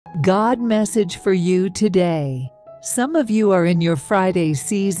God message for you today. Some of you are in your Friday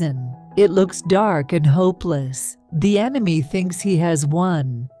season. It looks dark and hopeless. The enemy thinks he has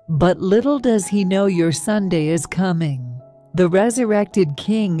won, but little does he know your Sunday is coming. The resurrected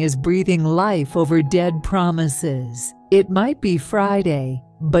King is breathing life over dead promises. It might be Friday,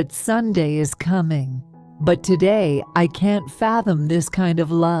 but Sunday is coming. But today, I can't fathom this kind of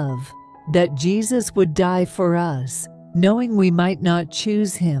love. That Jesus would die for us, knowing we might not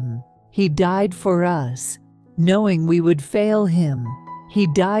choose him. He died for us, knowing we would fail him. He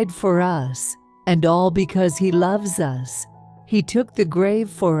died for us, and all because he loves us. He took the grave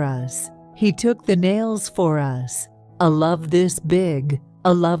for us. He took the nails for us. A love this big,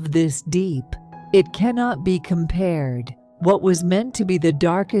 a love this deep. It cannot be compared. What was meant to be the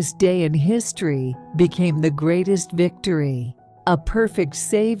darkest day in history became the greatest victory. A perfect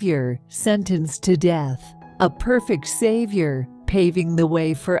Savior sentenced to death. A perfect Savior paving the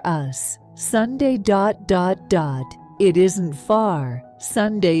way for us. Sunday ... It isn't far.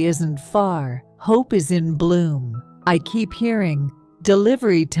 Sunday isn't far. Hope is in bloom. I keep hearing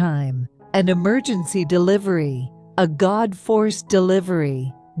delivery time, an emergency delivery, a God-forced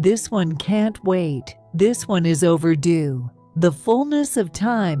delivery. This one can't wait. This one is overdue. The fullness of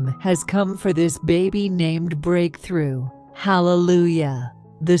time has come for this baby named breakthrough. Hallelujah.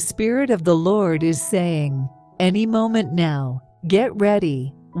 The Spirit of the Lord is saying, any moment now, get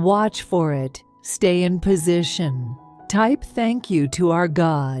ready, watch for it, stay in position. Type thank you to our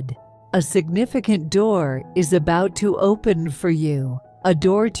God. A significant door is about to open for you, a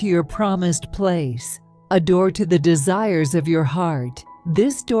door to your promised place, a door to the desires of your heart.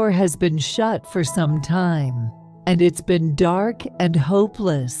 This door has been shut for some time, and it's been dark and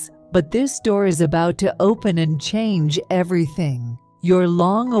hopeless, but this door is about to open and change everything. Your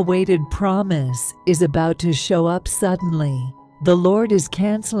long-awaited promise is about to show up suddenly. The Lord is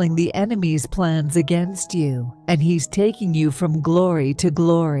canceling the enemy's plans against you, and he's taking you from glory to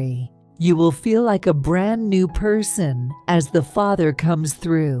glory. You will feel like a brand new person as the Father comes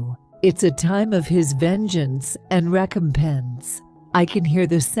through. It's a time of his vengeance and recompense. I can hear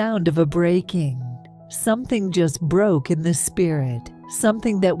the sound of a breaking. Something just broke in the spirit.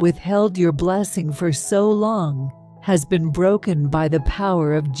 Something that withheld your blessing for so long has been broken by the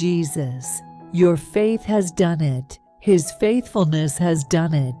power of Jesus. Your faith has done it. His faithfulness has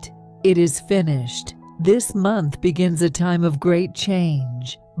done it. It is finished. This month begins a time of great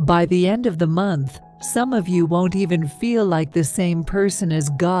change. By the end of the month, some of you won't even feel like the same person as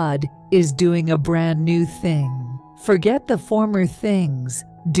God is doing a brand new thing. Forget the former things.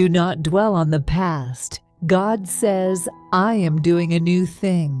 Do not dwell on the past. God says, I am doing a new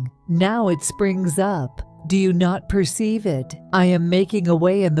thing. Now it springs up. Do you not perceive it? I am making a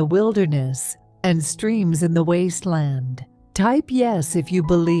way in the wilderness and streams in the wasteland. Type yes if you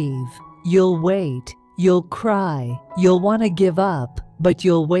believe. You'll wait. You'll cry. You'll want to give up, but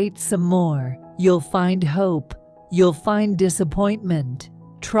you'll wait some more. You'll find hope. You'll find disappointment.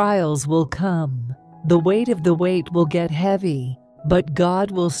 Trials will come. The weight of the wait will get heavy, but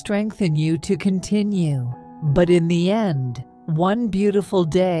God will strengthen you to continue. But in the end, one beautiful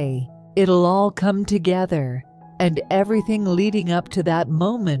day, it'll all come together, and everything leading up to that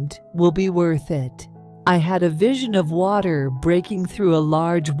moment will be worth it. I had a vision of water breaking through a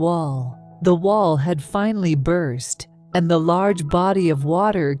large wall. The wall had finally burst, and the large body of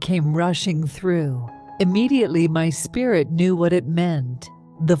water came rushing through. Immediately my spirit knew what it meant.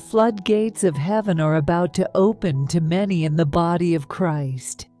 The floodgates of heaven are about to open to many in the body of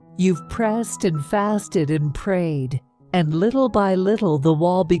Christ. You've pressed and fasted and prayed, and little by little the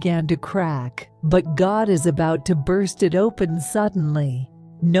wall began to crack, but God is about to burst it open suddenly.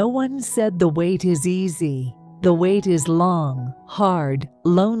 No one said the wait is easy. The wait is long, hard,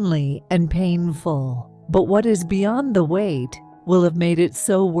 lonely, and painful. But what is beyond the wait will have made it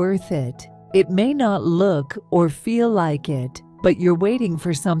so worth it. It may not look or feel like it, but you're waiting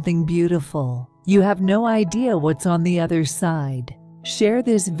for something beautiful. You have no idea what's on the other side. Share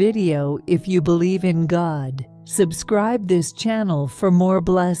this video if you believe in God. Subscribe this channel for more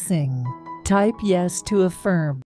blessing. Type yes to affirm.